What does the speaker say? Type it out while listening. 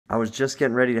I was just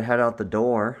getting ready to head out the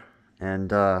door, and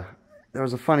there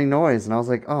was a funny noise, and I was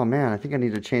like, oh man, I think I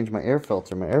need to change my air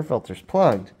filter. My air filter's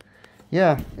plugged.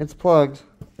 Yeah, it's plugged.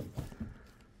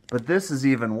 But this is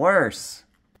even worse.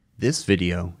 This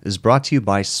video is brought to you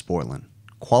by Sporlan.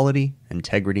 Quality,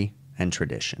 integrity, and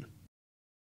tradition.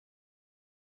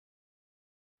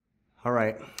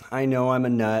 Alright, I know I'm a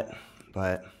nut,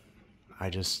 but I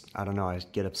don't know, I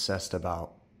get obsessed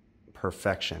about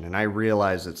perfection. And I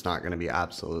realize it's not going to be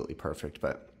absolutely perfect,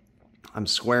 but I'm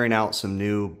squaring out some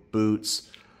new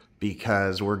boots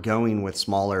because we're going with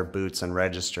smaller boots and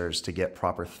registers to get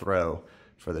proper throw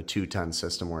for the 2-ton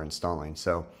system we're installing.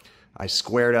 So I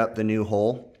squared up the new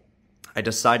hole. I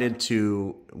decided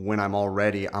to, when I'm all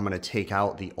ready, I'm going to take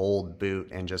out the old boot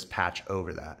and just patch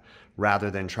over that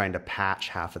rather than trying to patch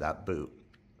half of that boot.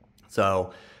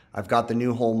 So I've got the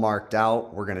new hole marked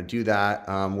out. We're going to do that.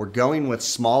 We're going with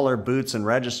smaller boots and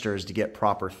registers to get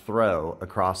proper throw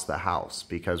across the house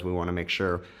because we want to make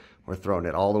sure we're throwing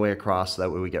it all the way across so that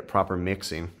way we get proper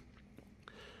mixing.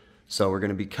 So we're going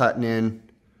to be cutting in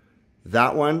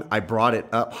that one. I brought it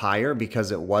up higher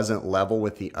because it wasn't level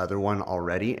with the other one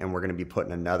already, and we're going to be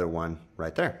putting another one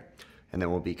right there. And then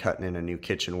we'll be cutting in a new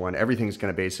kitchen one. Everything's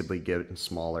going to basically get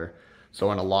smaller. So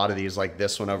on a lot of these, like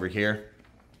this one over here,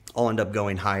 I'll end up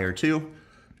going higher too,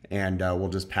 and we'll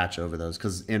just patch over those.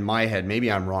 Because in my head, maybe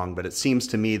I'm wrong, but it seems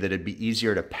to me that it'd be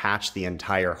easier to patch the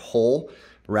entire hole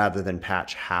rather than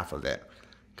patch half of it,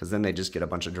 because then they just get a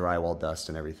bunch of drywall dust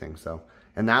and everything. So,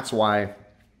 and that's why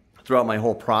throughout my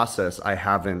whole process, I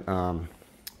haven't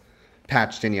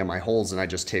patched any of my holes, and I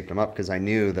just taped them up because I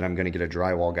knew that I'm going to get a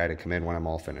drywall guy to come in when I'm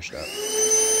all finished up.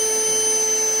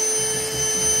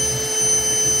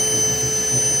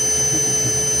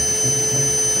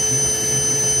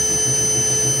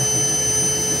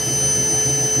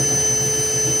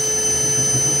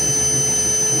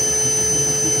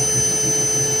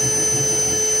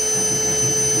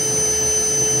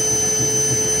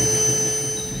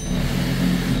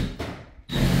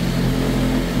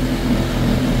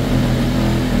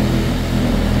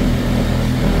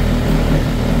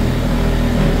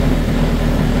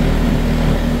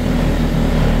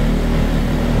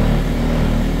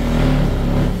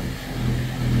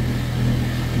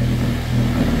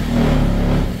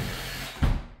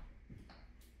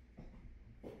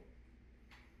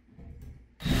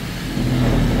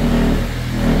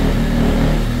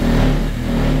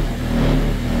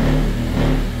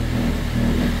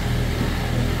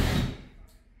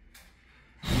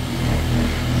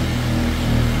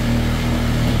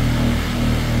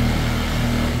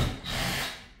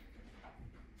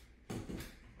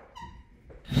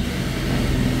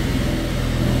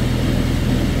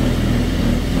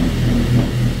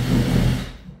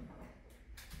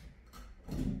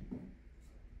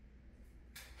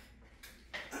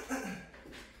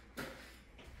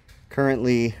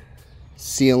 Currently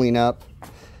sealing up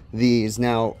these.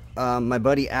 Now, my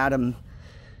buddy Adam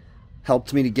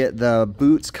helped me to get the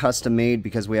boots custom made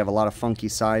because we have a lot of funky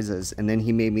sizes, and then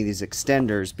he made me these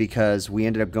extenders because we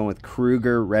ended up going with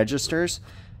Hvacr registers,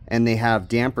 and they have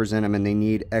dampers in them, and they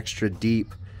need extra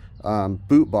deep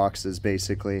boot boxes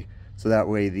basically, so that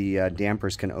way the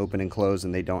dampers can open and close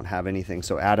and they don't have anything.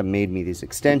 So Adam made me these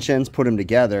extensions, put them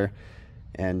together,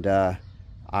 and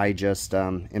I just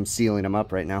am sealing them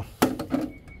up right now.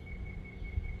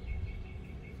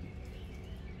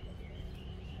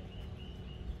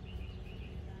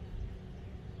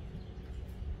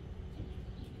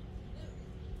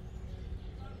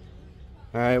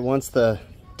 Alright, once the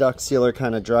duct sealer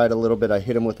kind of dried a little bit, I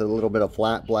hit them with a little bit of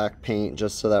flat black paint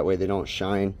just so that way they don't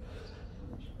shine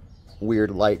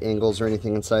weird light angles or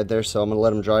anything inside there. So I'm going to let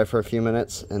them dry for a few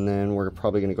minutes, and then we're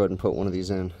probably going to go ahead and put one of these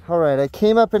in. Alright, I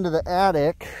came up into the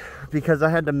attic because I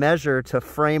had to measure to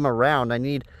frame around. I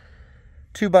need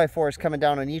 2x4s coming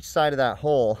down on each side of that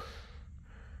hole,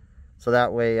 so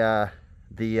that way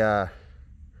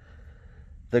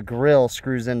the grill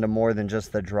screws into more than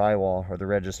just the drywall or the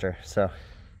register. So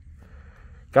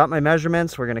got my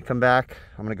measurements. We're going to come back.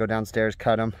 I'm going to go downstairs,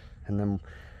 cut them, and then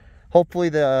hopefully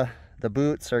the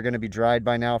boots are going to be dried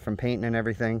by now from painting and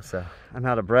everything. So I'm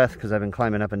out of breath because I've been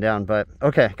climbing up and down. But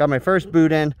okay, got my first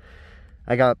boot in.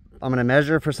 I'm going to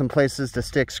measure for some places to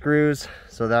stick screws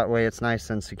so that way it's nice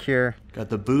and secure. Got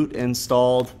the boot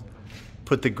installed,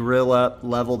 put the grill up,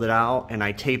 leveled it out, and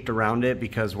I taped around it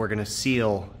because we're going to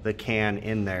seal the can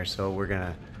in there. So we're going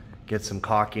to get some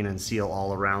caulking and seal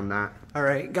all around that. All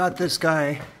right, got this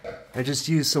guy. I just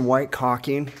used some white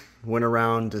caulking, went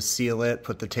around to seal it,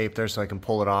 put the tape there so I can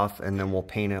pull it off, and then we'll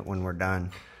paint it when we're done.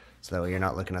 So that way you're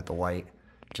not looking at the white,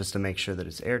 just to make sure that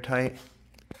it's airtight.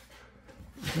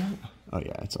 Oh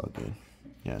yeah, it's all good.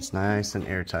 Yeah, it's nice and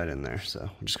airtight in there, so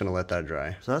I'm just gonna let that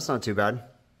dry. So that's not too bad.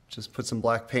 Just put some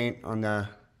black paint on the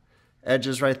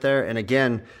edges right there, and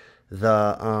again,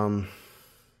 the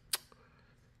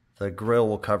grill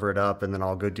will cover it up, and then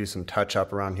I'll go do some touch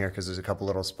up around here because there's a couple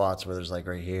little spots where there's like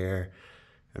right here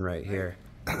and right here.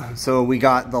 So we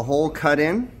got the hole cut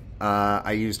in.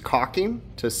 I used caulking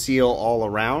to seal all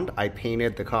around. I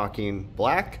painted the caulking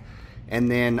black, and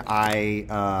then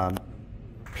I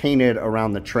painted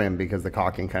around the trim because the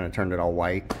caulking kind of turned it all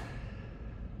white.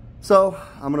 So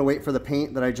I'm gonna wait for the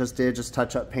paint that I just did, just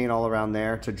touch up paint all around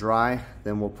there to dry.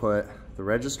 Then we'll put the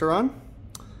register on,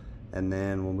 and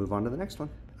then we'll move on to the next one.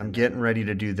 I'm getting ready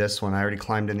to do this one. I already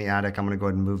climbed in the attic. I'm gonna go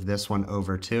ahead and move this one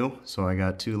over too. So I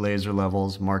got 2 laser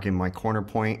levels marking my corner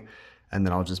point, and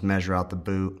then I'll just measure out the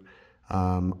boot.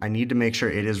 I need to make sure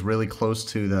it is really close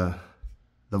to the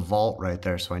vault right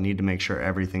there. So I need to make sure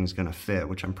everything's gonna fit,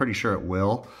 which I'm pretty sure it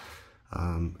will.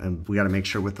 And we gotta make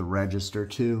sure with the register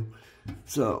too.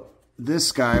 So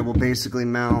this guy will basically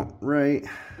mount right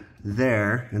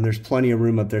there, and there's plenty of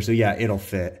room up there. So yeah, it'll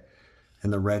fit.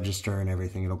 And the register and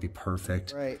everything, it'll be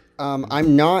perfect. Right.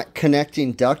 I'm not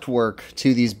connecting ductwork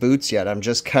to these boots yet. I'm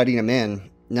just cutting them in.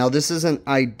 Now this isn't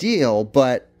ideal,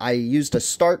 but I used a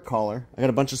start collar. I got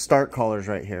a bunch of start collars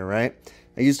right here, right?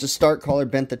 I used a start collar,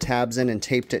 bent the tabs in, and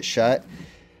taped it shut.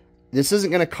 This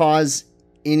isn't going to cause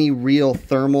any real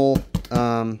thermal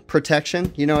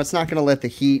protection. You know, it's not going to let the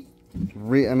heat, I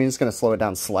mean, it's going to slow it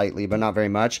down slightly, but not very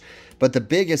much. But the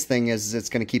biggest thing is it's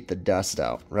going to keep the dust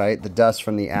out, right? The dust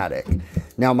from the attic.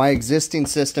 Now, my existing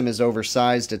system is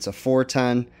oversized. It's a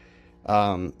 4-ton.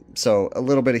 So a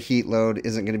little bit of heat load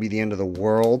isn't going to be the end of the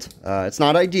world. It's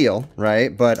not ideal,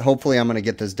 right? But hopefully I'm going to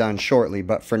get this done shortly.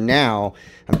 But for now,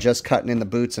 I'm just cutting in the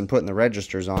boots and putting the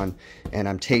registers on, and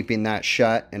I'm taping that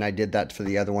shut. And I did that for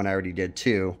the other one I already did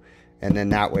too. And then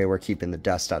that way we're keeping the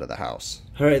dust out of the house.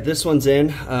 All right, this one's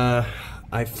in.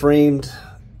 I framed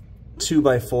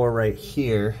 2x4 right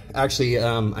here. Actually,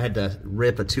 I had to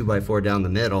rip a 2x4 down the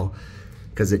middle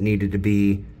because it needed to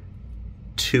be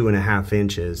 2.5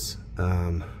 inches.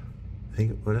 I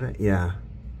think, what did I, yeah,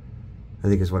 I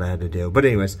think is what I had to do. But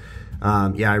anyways,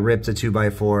 yeah, I ripped a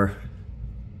 2x4,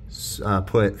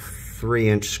 put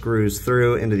 3-inch screws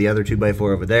through into the other 2x4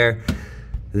 over there,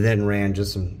 then ran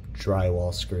just some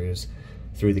drywall screws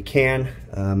through the can.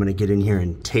 I'm gonna get in here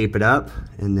and tape it up,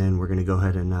 and then we're gonna go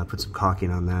ahead and put some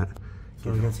caulking on that.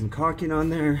 So we got some caulking on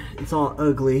there. It's all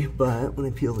ugly, but when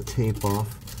I peel the tape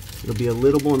off, it'll be a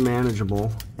little more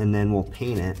manageable, and then we'll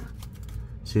paint it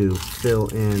to fill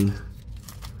in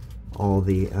all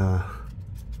the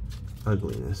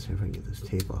ugliness. If I can get this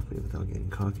tape off me without getting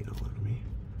caulking all over me.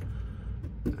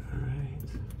 All right.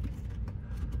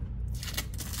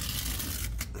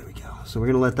 There we go. So we're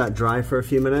gonna let that dry for a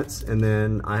few minutes, and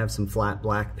then I have some flat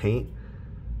black paint.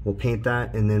 We'll paint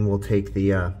that, and then we'll take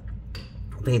the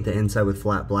paint the inside with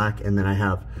flat black, and then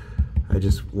I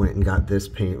just went and got this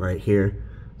paint right here,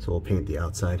 so we'll paint the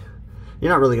outside.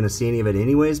 You're not really gonna see any of it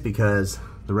anyways because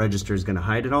the register is gonna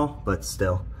hide it all, but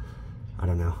still, I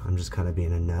don't know. I'm just kind of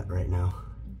being a nut right now.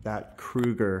 That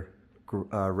Hvacr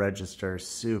register is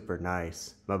super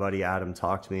nice. My buddy Adam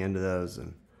talked me into those,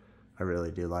 and I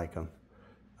really do like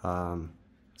them.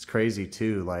 It's crazy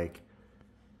too, like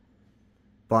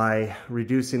by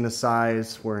reducing the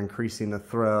size, we're increasing the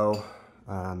throw,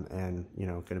 and you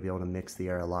know, gonna be able to mix the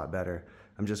air a lot better.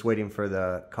 I'm just waiting for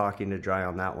the caulking to dry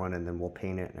on that one, and then we'll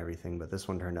paint it and everything, but this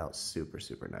one turned out super,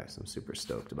 super nice. I'm super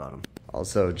stoked about them.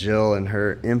 Also, Jill and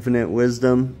her infinite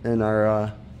wisdom in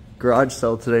our garage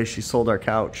sale today, she sold our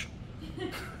couch.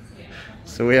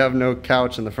 So we have no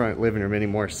couch in the front living room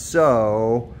anymore.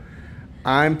 So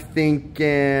I'm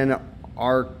thinking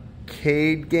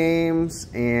arcade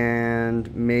games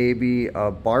and maybe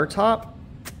a bar top.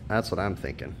 That's what I'm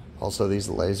thinking. Also, these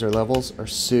laser levels are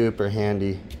super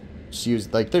handy. Just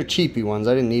use, like, they're cheapy ones.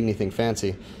 I didn't need anything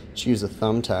fancy. Just use a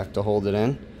thumbtack to hold it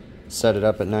in, set it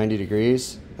up at 90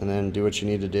 degrees, and then do what you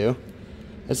need to do.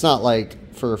 It's not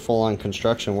like for full-on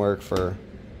construction work for,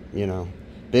 you know,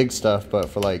 big stuff, but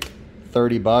for like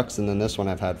 30 bucks, and then this one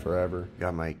I've had forever.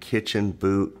 Got my kitchen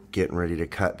boot, getting ready to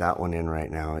cut that one in right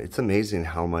now. It's amazing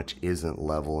how much isn't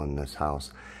level in this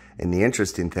house. And the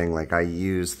interesting thing, like, I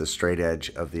use the straight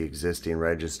edge of the existing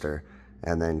register,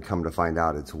 and then come to find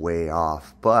out it's way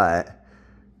off. But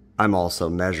I'm also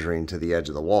measuring to the edge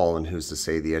of the wall, and who's to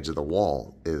say the edge of the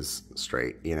wall is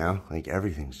straight, you know? Like,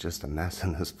 everything's just a mess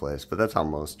in this place, but that's how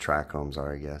most track homes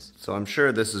are, I guess. So I'm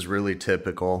sure this is really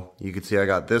typical. You can see I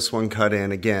got this one cut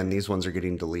in. Again, these ones are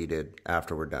getting deleted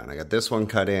after we're done. I got this one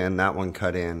cut in, that one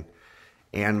cut in,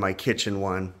 and my kitchen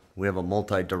one. We have a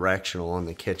multi-directional on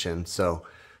the kitchen, so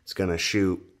it's gonna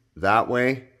shoot that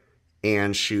way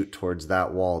and shoot towards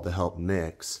that wall to help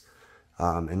mix.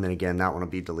 And then again, that one will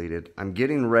be deleted. I'm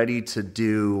getting ready to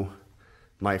do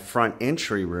my front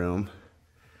entry room,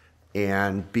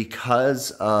 and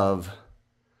because of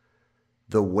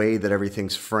the way that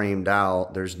everything's framed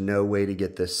out, there's no way to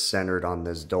get this centered on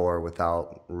this door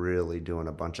without really doing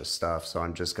a bunch of stuff. So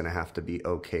I'm just gonna have to be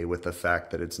okay with the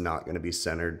fact that it's not gonna be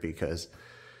centered, because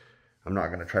I'm not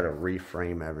gonna try to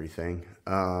reframe everything.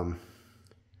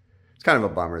 It's kind of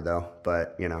a bummer though,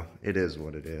 but you know, it is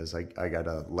what it is. I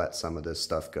gotta let some of this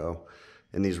stuff go.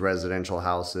 In these residential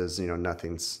houses, you know,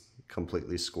 nothing's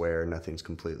completely square, nothing's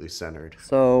completely centered.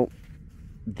 So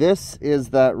this is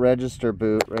that register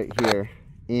boot right here.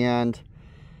 And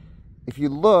if you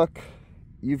look,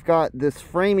 you've got this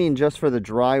framing just for the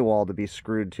drywall to be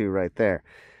screwed to right there.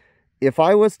 If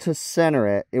I was to center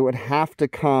it, it would have to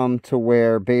come to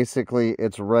where basically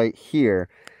it's right here.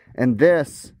 And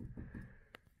this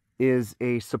is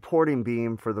a supporting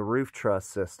beam for the roof truss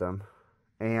system.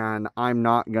 And I'm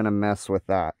not going to mess with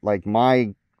that. Like,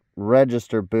 my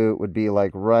register boot would be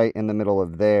like right in the middle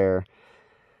of there.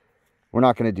 We're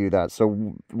not going to do that.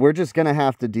 So we're just going to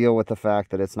have to deal with the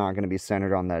fact that it's not going to be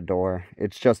centered on that door.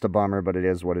 It's just a bummer, but it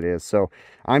is what it is. So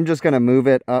I'm just going to move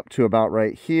it up to about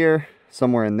right here,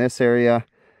 somewhere in this area.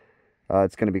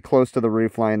 It's going to be close to the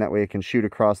roof line. That way it can shoot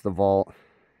across the vault.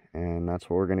 And that's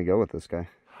where we're going to go with this guy.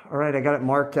 All right, I got it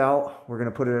marked out. We're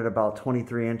going to put it at about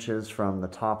 23 inches from the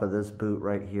top of this boot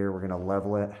right here. We're going to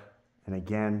level it. And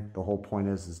again, the whole point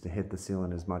is to hit the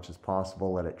ceiling as much as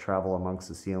possible, let it travel amongst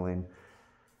the ceiling.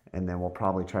 And then we'll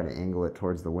probably try to angle it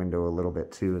towards the window a little bit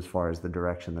too, as far as the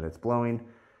direction that it's blowing.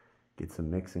 Get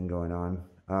some mixing going on.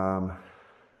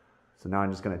 So now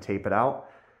I'm just going to tape it out.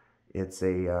 It's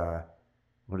a,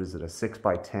 what is it, a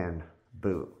 6x10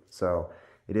 boot. So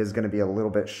it is going to be a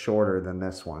little bit shorter than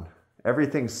this one.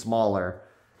 Everything's smaller.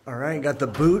 All right, got the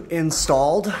boot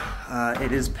installed.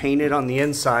 It is painted on the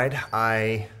inside.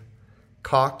 I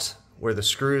caulked where the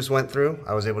screws went through.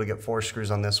 I was able to get 4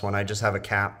 screws on this one. I just have a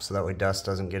cap so that way dust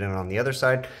doesn't get in on the other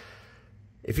side.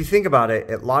 If you think about it,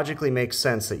 it logically makes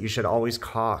sense that you should always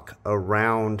caulk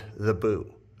around the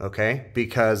boot, okay?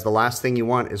 Because the last thing you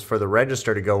want is for the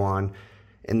register to go on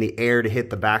and the air to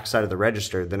hit the backside of the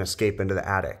register, then escape into the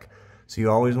attic. So you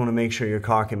always want to make sure you're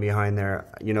caulking behind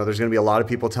there. You know, there's going to be a lot of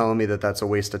people telling me that that's a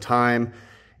waste of time.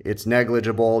 It's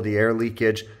negligible, the air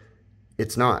leakage.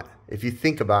 It's not. If you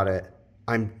think about it,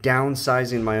 I'm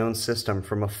downsizing my own system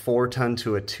from a 4-ton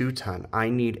to a 2-ton. I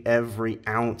need every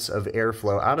ounce of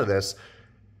airflow out of this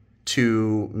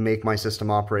to make my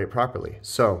system operate properly.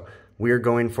 So we're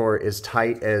going for as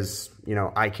tight as, you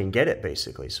know, I can get it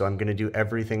basically. So I'm going to do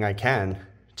everything I can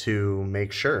to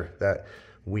make sure that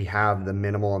we have the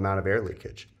minimal amount of air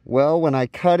leakage. Well, when I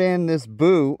cut in this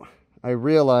boot, I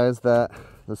realized that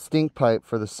the stink pipe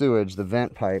for the sewage, the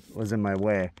vent pipe, was in my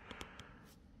way.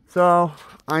 So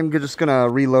I'm just gonna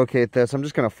relocate this. I'm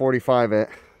just gonna 45 it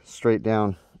straight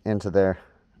down into there.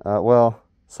 Well,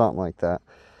 something like that.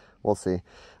 We'll see.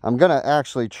 I'm gonna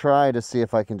actually try to see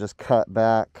if I can just cut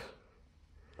back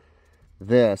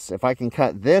this. If I can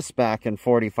cut this back and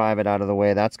 45 it out of the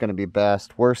way, that's going to be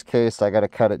best. Worst case, I got to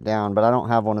cut it down, but I don't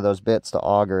have one of those bits to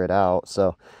auger it out,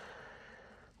 so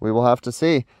we will have to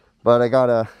see. But I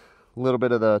got a little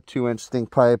bit of the 2-inch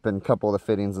stink pipe and a couple of the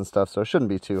fittings and stuff, so it shouldn't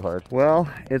be too hard. Well,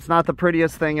 it's not the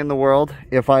prettiest thing in the world.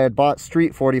 If I had bought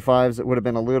street 45s, it would have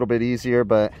been a little bit easier,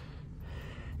 but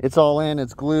it's all in,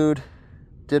 it's glued.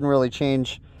 Didn't really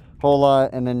change a whole lot.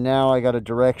 And then now I got a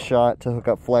direct shot to hook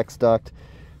up flex duct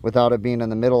without it being in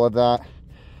the middle of that,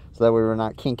 so that way we're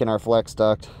not kinking our flex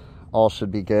duct. All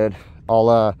should be good.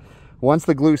 I'll once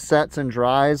the glue sets and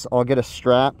dries, I'll get a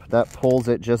strap that pulls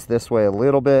it just this way a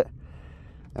little bit,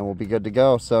 and we'll be good to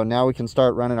go. So now we can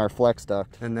start running our flex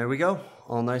duct. And there we go,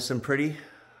 all nice and pretty,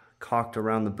 caulked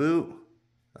around the boot.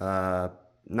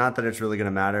 Not that it's really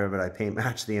gonna matter, but I paint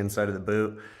matched the inside of the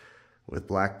boot with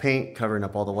black paint, covering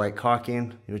up all the white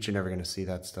caulking, which you're never gonna see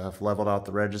that stuff. Leveled out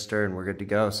the register and we're good to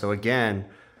go. So again,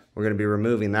 we're going to be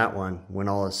removing that one when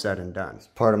all is said and done. As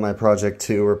part of my project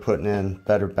too, we're putting in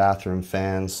better bathroom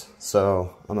fans.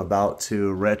 So I'm about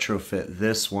to retrofit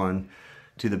this one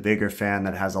to the bigger fan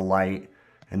that has a light,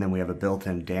 and then we have a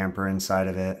built-in damper inside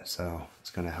of it. So it's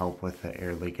going to help with the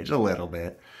air leakage a little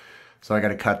bit. So I got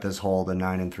to cut this hole to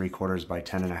 9 3/4 by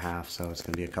 10.5. So it's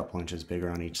going to be a couple inches bigger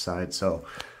on each side. So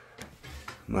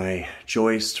my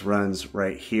joist runs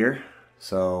right here.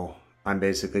 So I'm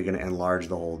basically going to enlarge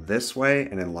the hole this way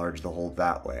and enlarge the hole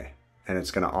that way. And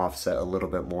it's going to offset a little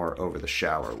bit more over the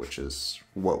shower, which is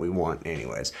what we want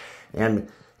anyways. And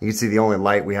You can see the only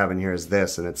light we have in here is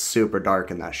this, and it's super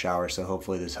dark in that shower, so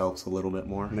hopefully this helps a little bit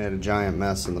more. Made a giant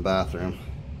mess in the bathroom.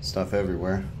 Stuff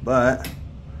everywhere. But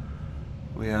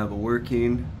we have a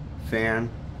working fan,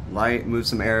 light, move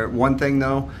some air. One thing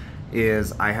though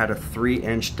is I had a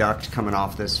 3-inch duct coming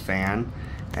off this fan,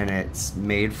 and it's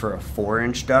made for a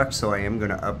 4-inch duct, so I am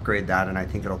going to upgrade that, and I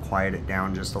think it'll quiet it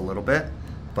down just a little bit.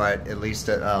 But at least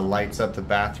it lights up the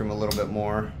bathroom a little bit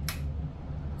more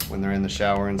when they're in the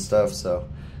shower and stuff. So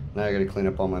now I gotta clean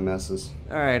up all my messes.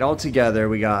 All right, all together,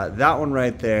 we got that one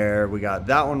right there, we got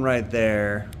that one right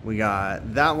there, we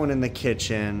got that one in the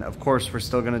kitchen. Of course, we're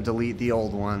still gonna delete the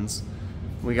old ones.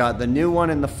 We got the new one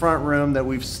in the front room that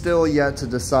we've still yet to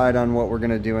decide on what we're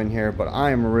gonna do in here, but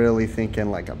I'm really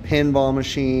thinking like a pinball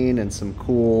machine and some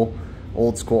cool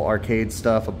old school arcade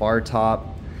stuff, a bar top.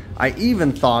 I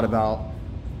even thought about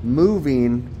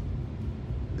moving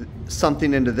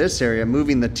something into this area,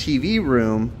 moving the TV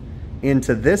room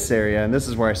into this area, and this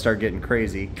is where I start getting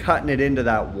crazy, cutting it into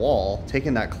that wall,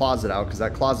 taking that closet out, because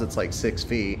that closet's like 6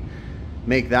 feet,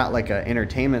 make that like an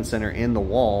entertainment center in the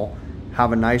wall,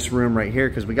 have a nice room right here,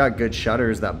 because we got good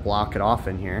shutters that block it off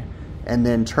in here, and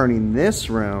then turning this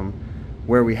room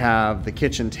where we have the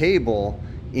kitchen table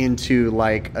into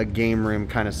like a game room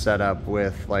kind of setup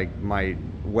with, like, my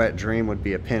wet dream would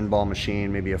be a pinball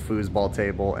machine, maybe a foosball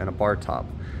table, and a bar top.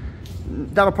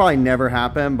 That'll probably never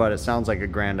happen, but it sounds like a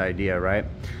grand idea, right?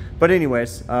 But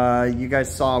anyways, you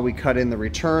guys saw we cut in the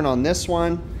return on this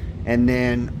one, and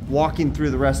then walking through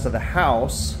the rest of the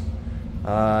house,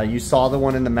 you saw the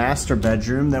one in the master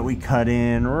bedroom that we cut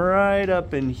in right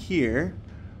up in here.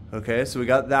 Okay, so we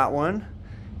got that one.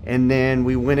 And then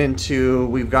we went into,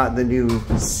 we've got the new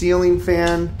ceiling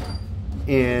fan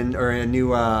or a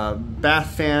new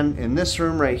bath fan in this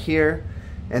room right here.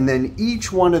 And then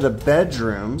each one of the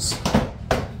bedrooms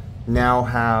now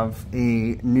have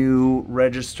a new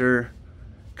register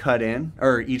cut in,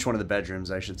 or each one of the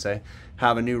bedrooms, I should say,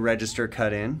 have a new register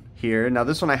cut in here. Now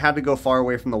this one I had to go far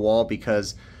away from the wall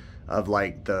because of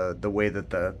like the way that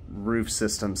the roof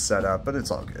system's set up, but it's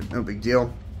all good, no big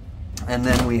deal. And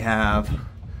then we have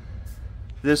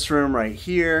this room right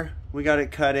here, we got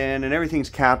it cut in and everything's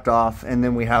capped off, and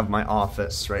then we have my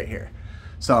office right here.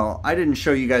 So I didn't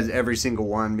show you guys every single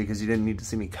one because you didn't need to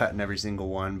see me cutting every single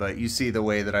one, but you see the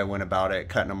way that I went about it,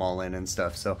 cutting them all in and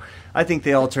stuff. So I think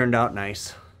they all turned out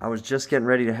nice. I was just getting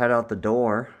ready to head out the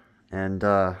door, and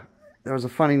there was a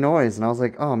funny noise, and I was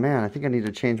like, oh man, I think I need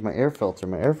to change my air filter.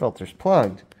 My air filter's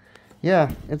plugged.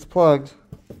 Yeah, it's plugged.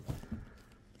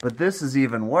 But this is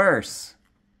even worse.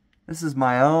 This is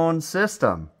my own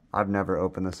system. I've never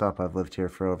opened this up. I've lived here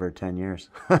for over 10 years.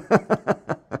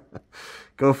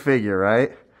 Go figure,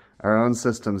 right? Our own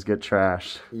systems get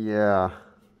trashed. Yeah,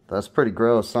 that's pretty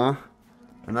gross, huh?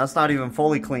 And that's not even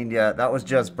fully cleaned yet. That was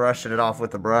just brushing it off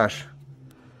with a brush.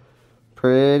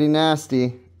 Pretty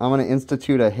nasty. I'm gonna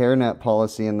institute a hairnet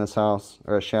policy in this house,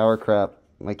 or a shower cap.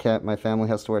 My family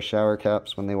has to wear shower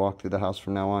caps when they walk through the house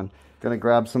from now on. Gonna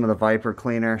grab some of the Hvacr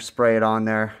cleaner, spray it on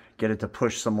there, get it to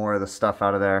push some more of the stuff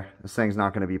out of there. This thing's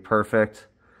not gonna be perfect,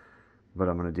 but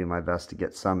I'm gonna do my best to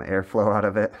get some airflow out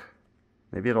of it.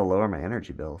 Maybe it'll lower my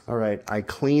energy bills. All right, I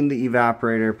cleaned the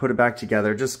evaporator, put it back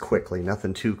together just quickly,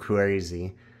 nothing too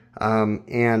crazy.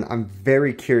 And I'm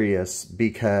very curious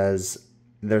because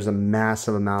there's a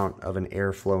massive amount of an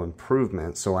airflow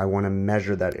improvement, so I want to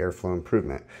measure that airflow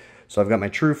improvement. So I've got my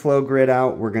true flow grid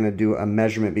out. We're going to do a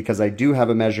measurement because I do have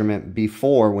a measurement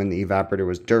before when the evaporator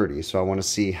was dirty, so I want to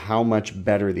see how much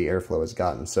better the airflow has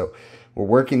gotten. So we're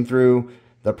working through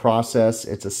the process.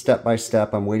 It's a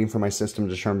step-by-step. I'm waiting for my system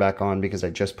to turn back on because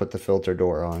I just put the filter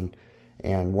door on.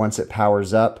 And once it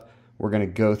powers up, we're going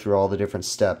to go through all the different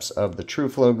steps of the true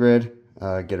flow grid,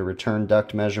 get a return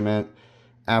duct measurement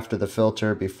after the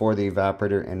filter, before the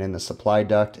evaporator, and in the supply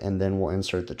duct, and then we'll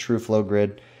insert the true flow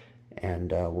grid,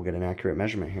 and we'll get an accurate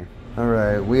measurement here. All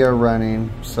right, we are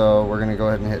running, so we're going to go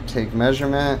ahead and hit take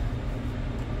measurement,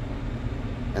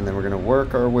 and then we're going to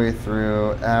work our way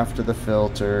through after the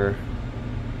filter.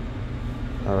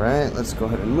 All right, let's go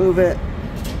ahead and move it.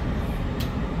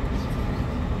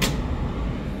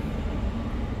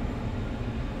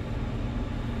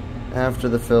 After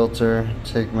the filter,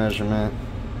 take measurement.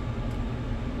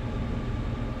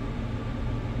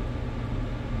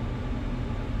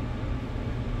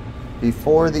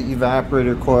 Before the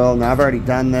evaporator coil. Now I've already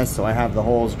done this, so I have the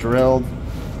holes drilled.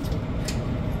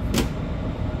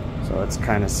 So it's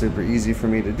kind of super easy for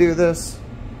me to do this.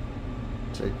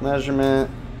 Take measurement.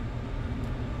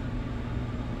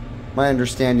 My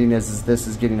understanding is this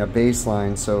is getting a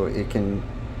baseline so it can,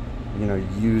 you know,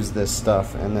 use this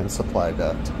stuff and then supply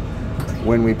duct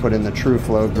when we put in the true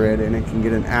flow grid, and it can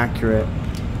get an accurate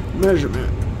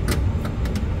measurement.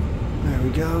 There we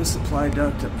go, supply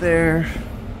duct up there.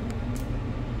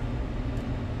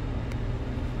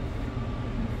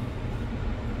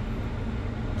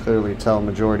 Clearly tell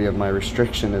majority of my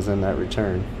restriction is in that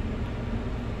return.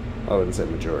 I wouldn't say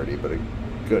majority, but a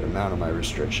good amount of my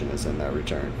restriction is in that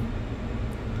return.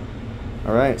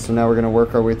 All right, so now we're gonna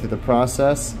work our way through the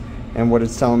process, and what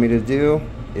it's telling me to do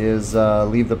is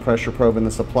leave the pressure probe in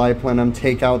the supply plenum,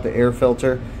 take out the air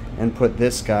filter, and put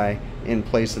this guy in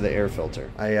place of the air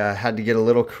filter. I had to get a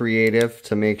little creative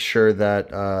to make sure that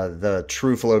the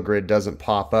true flow grid doesn't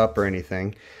pop up or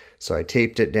anything, so I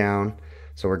taped it down.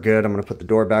 So we're good. I'm gonna put the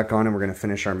door back on and we're gonna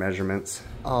finish our measurements.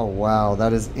 Oh wow,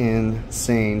 that is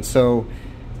insane. So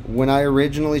when I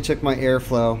originally took my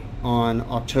airflow on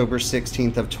October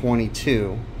 16th of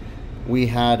 22, we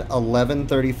had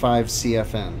 1135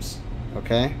 CFMs,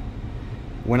 okay?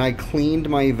 When I cleaned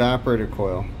my evaporator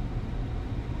coil,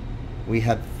 we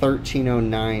had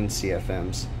 1309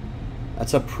 CFMs.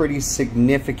 That's a pretty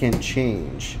significant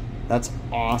change. That's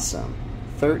awesome.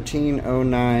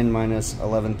 1309 minus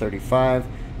 1135,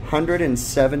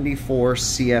 174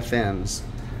 CFMs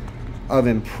of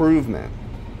improvement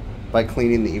by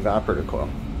cleaning the evaporator coil.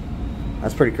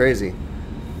 That's pretty crazy.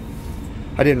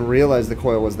 I didn't realize the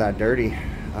coil was that dirty,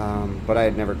 but I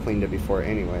had never cleaned it before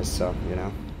anyways, so, you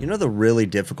know. You know, the really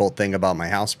difficult thing about my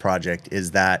house project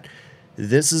is that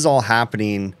this is all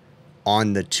happening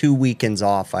on the 2 weekends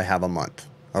off I have a month,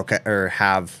 okay? Or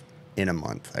have in a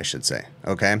month, I should say,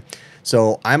 okay?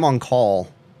 So I'm on call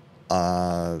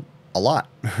a lot,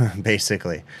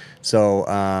 basically. So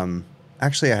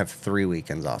actually I have 3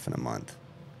 weekends off in a month.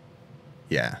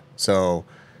 Yeah, so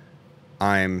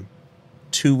I'm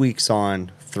 2 weeks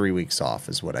on, 3 weeks off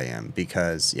is what I am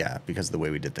because of the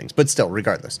way we did things. But still,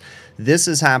 regardless, this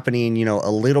is happening, you know, a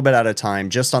little bit at a time,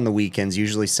 just on the weekends,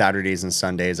 usually Saturdays and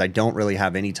Sundays. I don't really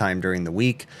have any time during the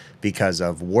week because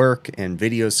of work and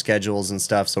video schedules and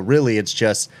stuff. So really it's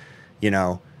just, you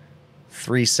know,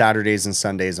 3 Saturdays and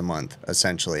Sundays a month,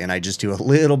 essentially. And I just do a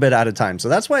little bit at a time. So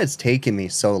that's why it's taken me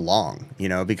so long, you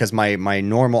know, because my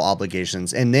normal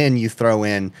obligations, and then you throw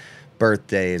in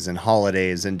birthdays and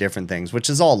holidays and different things, which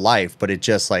is all life, but it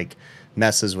just like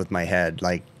messes with my head.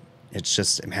 Like, it's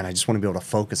just, man, I just want to be able to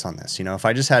focus on this. You know, if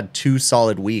I just had 2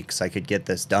 solid weeks, I could get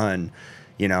this done,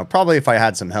 you know, probably if I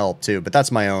had some help too, but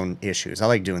that's my own issues. I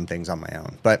like doing things on my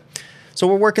own. But so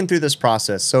we're working through this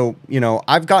process. So, you know,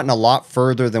 I've gotten a lot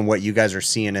further than what you guys are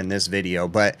seeing in this video,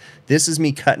 but this is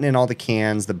me cutting in all the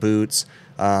cans, the boots,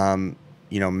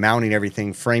 you know, mounting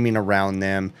everything, framing around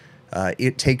them.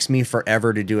 It takes me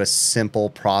forever to do a simple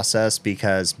process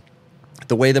because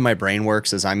the way that my brain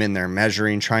works is I'm in there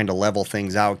measuring, trying to level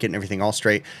things out, getting everything all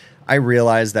straight. I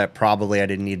realized that probably I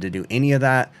didn't need to do any of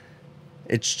that.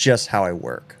 It's just how I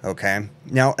work, okay?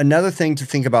 Now, another thing to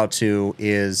think about too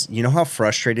is, you know how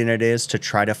frustrating it is to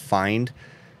try to find,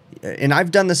 and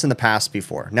I've done this in the past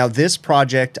before. Now, this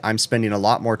project, I'm spending a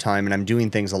lot more time and I'm doing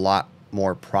things a lot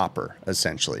more proper,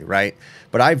 essentially, right?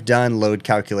 But I've done load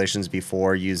calculations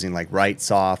before using like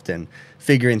RightSoft and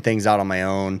figuring things out on my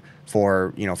own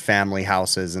for, you know, family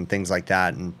houses and things like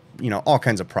that, and, you know, all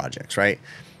kinds of projects, right?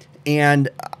 And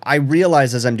I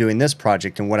realize as I'm doing this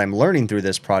project and what I'm learning through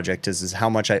this project is how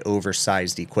much I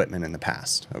oversized equipment in the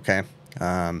past, okay?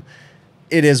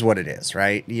 It is what it is,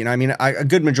 right? You know, I mean, a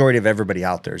good majority of everybody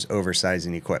out there is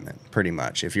oversizing equipment, pretty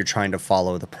much. If you're trying to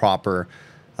follow the proper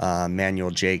manual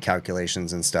J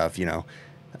calculations and stuff, you know,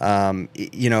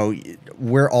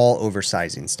 we're all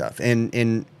oversizing stuff.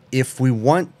 And if we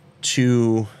want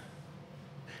to,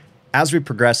 as we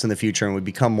progress in the future and we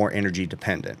become more energy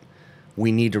dependent, we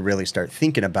need to really start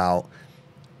thinking about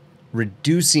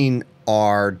reducing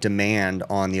our demand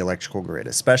on the electrical grid,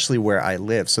 especially where I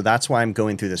live. So that's why I'm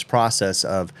going through this process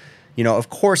of, you know, of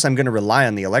course I'm going to rely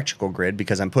on the electrical grid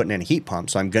because I'm putting in a heat pump.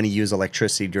 So I'm going to use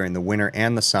electricity during the winter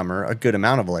and the summer, a good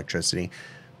amount of electricity,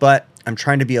 but I'm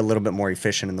trying to be a little bit more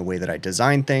efficient in the way that I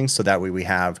design things. So that way we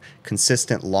have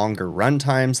consistent longer run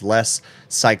times, less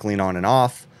cycling on and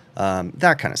off,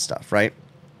 that kind of stuff, right?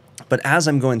 But as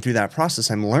I'm going through that process,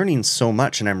 I'm learning so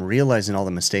much and I'm realizing all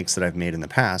the mistakes that I've made in the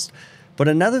past. But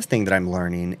another thing that I'm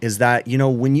learning is that, you know,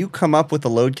 when you come up with a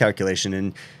load calculation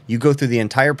and you go through the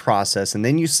entire process and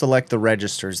then you select the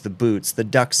registers, the boots, the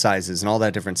duct sizes and all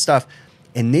that different stuff,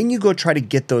 and then you go try to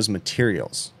get those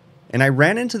materials. And I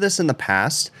ran into this in the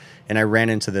past and I ran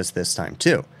into this time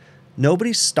too.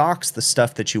 Nobody stocks the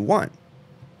stuff that you want.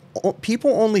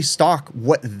 People only stock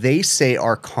what they say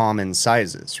are common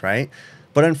sizes, right?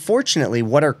 But unfortunately,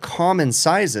 what are common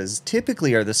sizes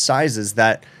typically are the sizes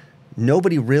that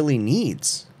nobody really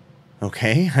needs,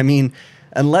 okay? I mean,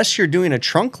 unless you're doing a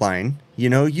trunk line, You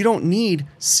know, you don't need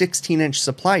 16-inch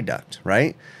supply duct,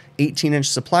 right? 18-inch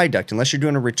supply duct, unless you're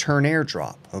doing a return air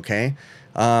drop, okay?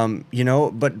 You know,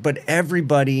 but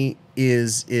everybody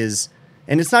is,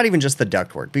 and it's not even just the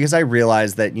ductwork, because I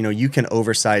realize that, you know, you can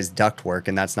oversize ductwork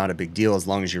and that's not a big deal as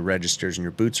long as your registers and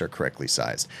your boots are correctly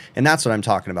sized. And that's what I'm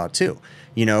talking about too.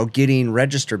 You know, getting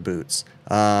register boots,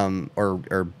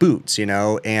 or boots, you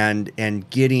know, and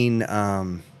getting,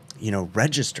 you know,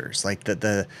 registers, like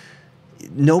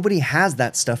nobody has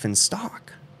that stuff in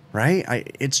stock, right?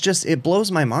 It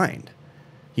blows my mind,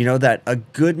 you know, that a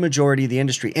good majority of the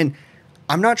industry, and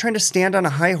I'm not trying to stand on a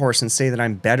high horse and say that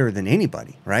I'm better than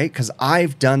anybody, right? Because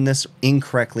I've done this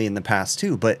incorrectly in the past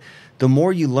too. But the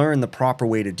more you learn the proper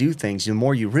way to do things, the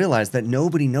more you realize that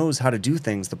nobody knows how to do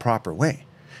things the proper way.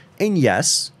 And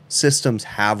yes, systems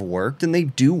have worked and they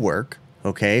do work,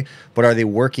 okay? But are they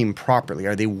working properly?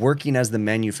 Are they working as the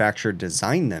manufacturer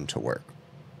designed them to work?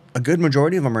 A good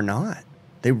majority of them are not.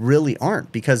 They really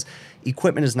aren't, because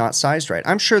equipment is not sized right.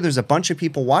 I'm sure there's a bunch of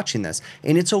people watching this,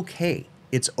 and it's okay.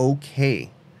 It's okay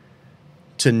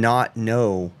to not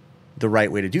know the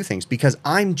right way to do things, because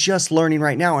I'm just learning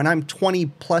right now, and I'm 20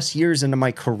 plus years into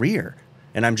my career,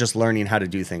 and I'm just learning how to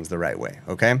do things the right way.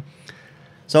 Okay.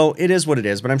 So it is what it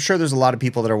is, but I'm sure there's a lot of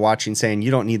people that are watching saying,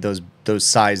 you don't need those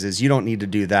sizes. You don't need to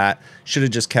do that. Should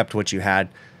have just kept what you had.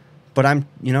 But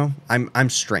I'm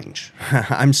strange.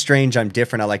 I'm strange. I'm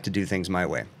different. I like to do things my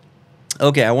way.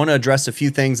 Okay, I want to address a few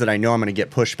things that I know I'm going to get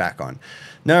pushback on.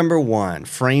 Number one,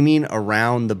 framing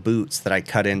around the boots that I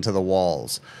cut into the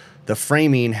walls. The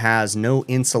framing has no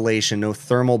insulation, no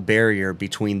thermal barrier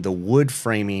between the wood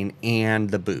framing and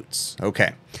the boots.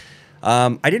 Okay.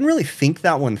 I didn't really think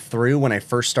that one through when I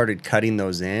first started cutting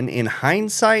those in. In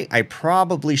hindsight, I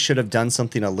probably should have done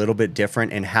something a little bit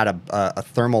different and had a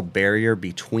thermal barrier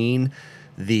between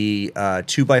the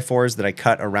 2x4s that I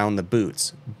cut around the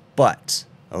boots. But,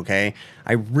 okay,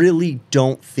 I really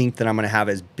don't think that I'm going to have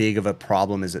as big of a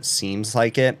problem as it seems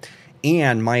like it.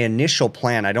 And my initial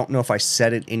plan, I don't know if I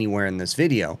said it anywhere in this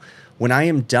video, when I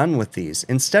am done with these,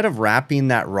 instead of wrapping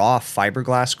that raw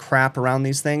fiberglass crap around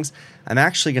these things, I'm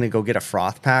actually going to go get a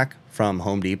froth pack from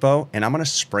Home Depot, and I'm going to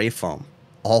spray foam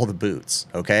all the boots,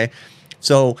 okay?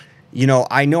 So, you know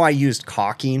I used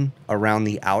caulking around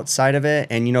the outside of it,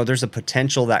 and, you know, there's a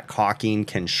potential that caulking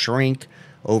can shrink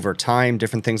over time,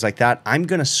 different things like that. I'm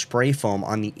going to spray foam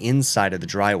on the inside of the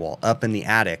drywall, up in the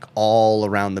attic, all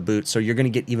around the boot. So you're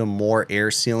going to get even more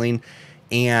air sealing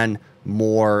and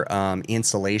more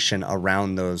insulation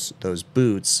around those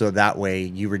boots, so that way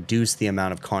you reduce the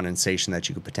amount of condensation that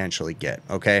you could potentially get.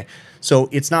 Okay, so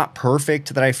it's not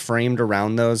perfect that I framed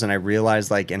around those, and I realized,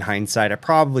 like, in hindsight, I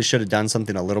probably should have done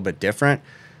something a little bit different,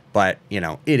 but, you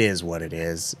know, it is what it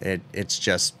is. It's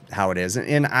just how it is,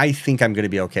 and I think I'm going to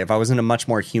be okay. If I was in a much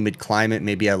more humid climate,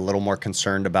 maybe a little more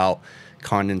concerned about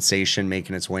condensation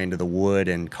making its way into the wood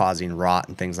and causing rot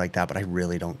and things like that, but I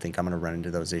really don't think I'm going to run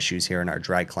into those issues here in our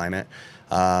dry climate.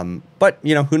 But,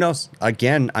 you know, who knows?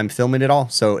 Again, I'm filming it all,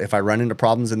 so if I run into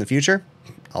problems in the future,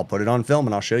 I'll put it on film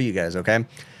and I'll show you guys, okay?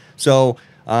 So,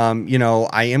 you know,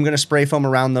 I am going to spray foam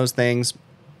around those things.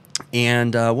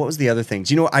 And what was the other things?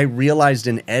 You know, I realized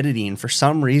in editing, for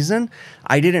some reason,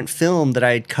 I didn't film that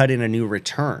I had cut in a new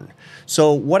return.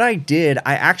 So what I did,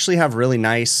 I actually have really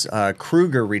nice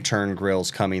Hvacr return grills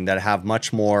coming that have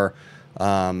much more, you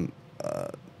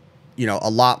know, a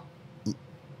lot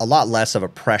less of a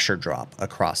pressure drop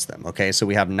across them. Okay, so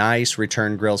we have nice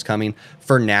return grills coming.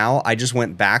 For now, I just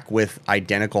went back with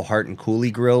identical Hart and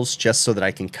Cooley grills just so that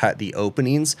I can cut the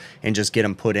openings and just get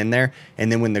them put in there.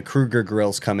 And then when the Hvacr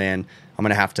grills come in, I'm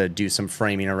gonna have to do some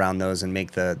framing around those and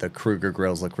make the Hvacr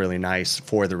grills look really nice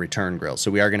for the return grills. So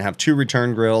we are gonna have 2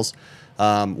 return grills.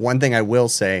 One thing I will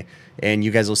say, and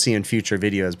you guys will see in future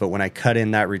videos, but when I cut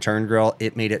in that return grill,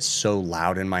 it made it so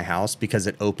loud in my house because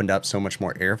it opened up so much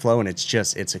more airflow, and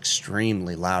it's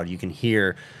extremely loud. You can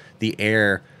hear the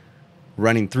air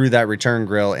running through that return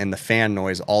grill and the fan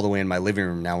noise all the way in my living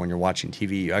room now when you're watching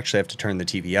TV. You actually have to turn the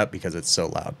TV up because it's so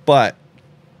loud. But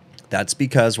that's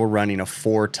because we're running a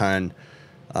 4-ton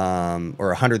or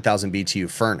 100,000 BTU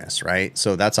furnace, right?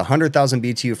 So that's a 100,000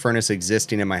 BTU furnace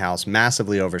existing in my house,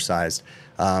 massively oversized,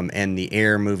 and the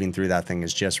air moving through that thing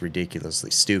is just ridiculously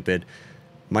stupid.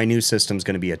 My new system's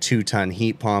going to be a 2-ton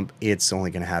heat pump. It's only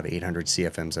going to have 800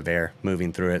 CFMs of air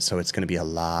moving through it, so it's going to be a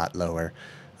lot lower.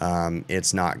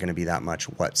 It's not going to be that much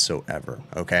whatsoever,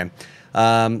 okay?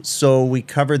 So we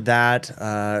covered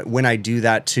that. When I do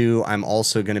that too, I'm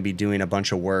also going to be doing a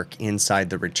bunch of work inside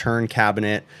the return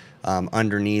cabinet.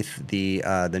 Underneath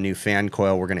the new fan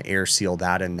coil, we're going to air seal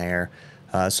that in there.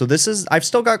 So I've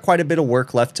still got quite a bit of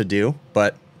work left to do,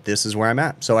 but this is where I'm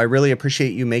at. So I really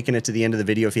appreciate you making it to the end of the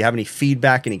video. If you have any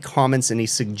feedback, any comments, any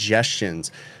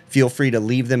suggestions, feel free to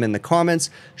leave them in the comments.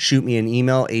 Shoot me an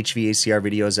email,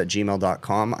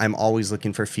 hvacrvideos@gmail.com. I'm always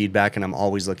looking for feedback, and I'm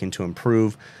always looking to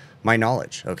improve my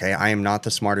knowledge. Okay, I am not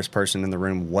the smartest person in the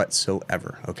room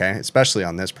whatsoever. Okay, especially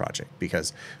on this project,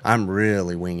 because I'm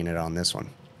really winging it on this one.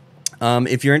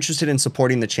 If you're interested in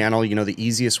supporting the channel, you know, the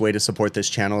easiest way to support this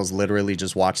channel is literally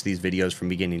just watch these videos from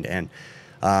beginning to end.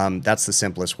 That's the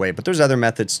simplest way, but there's other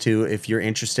methods too. If you're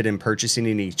interested in purchasing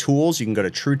any tools, you can go to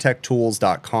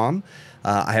truetechtools.com.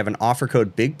 I have an offer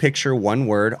code, big picture, one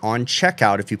word, on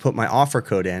checkout. If you put my offer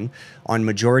code in on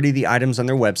majority of the items on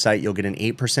their website, you'll get an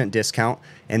 8% discount,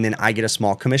 and then I get a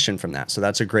small commission from that. So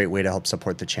that's a great way to help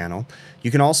support the channel. You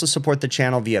can also support the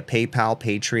channel via PayPal,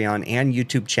 Patreon, and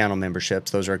YouTube channel memberships.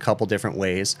 Those are a couple different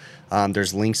ways.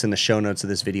 There's links in the show notes of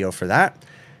this video for that.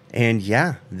 And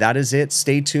yeah, that is it.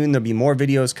 Stay tuned. There'll be more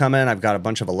videos coming. I've got a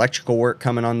bunch of electrical work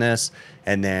coming on this.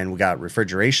 And then we got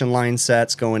refrigeration line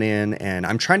sets going in. And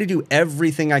I'm trying to do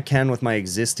everything I can with my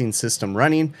existing system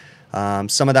running.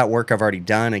 Some of that work I've already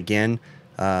done. Again,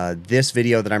 this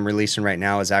video that I'm releasing right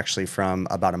now is actually from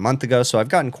about a month ago. So I've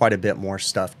gotten quite a bit more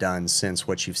stuff done since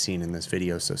what you've seen in this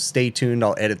video. So stay tuned.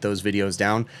 I'll edit those videos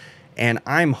down. And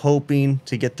I'm hoping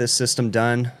to get this system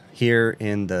done here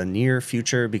in the near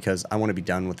future, because I want to be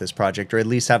done with this project, or at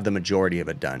least have the majority of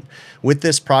it done. With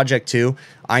this project too,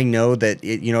 I know that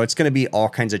it's going to be all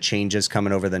kinds of changes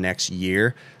coming over the next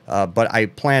year, but I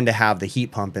plan to have the heat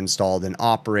pump installed and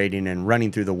operating and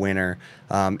running through the winter,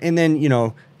 and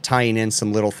then tying in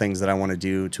some little things that I want to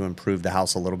do to improve the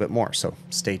house a little bit more. So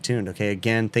stay tuned. Okay,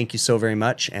 again, thank you so very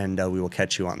much, and we will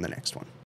catch you on the next one.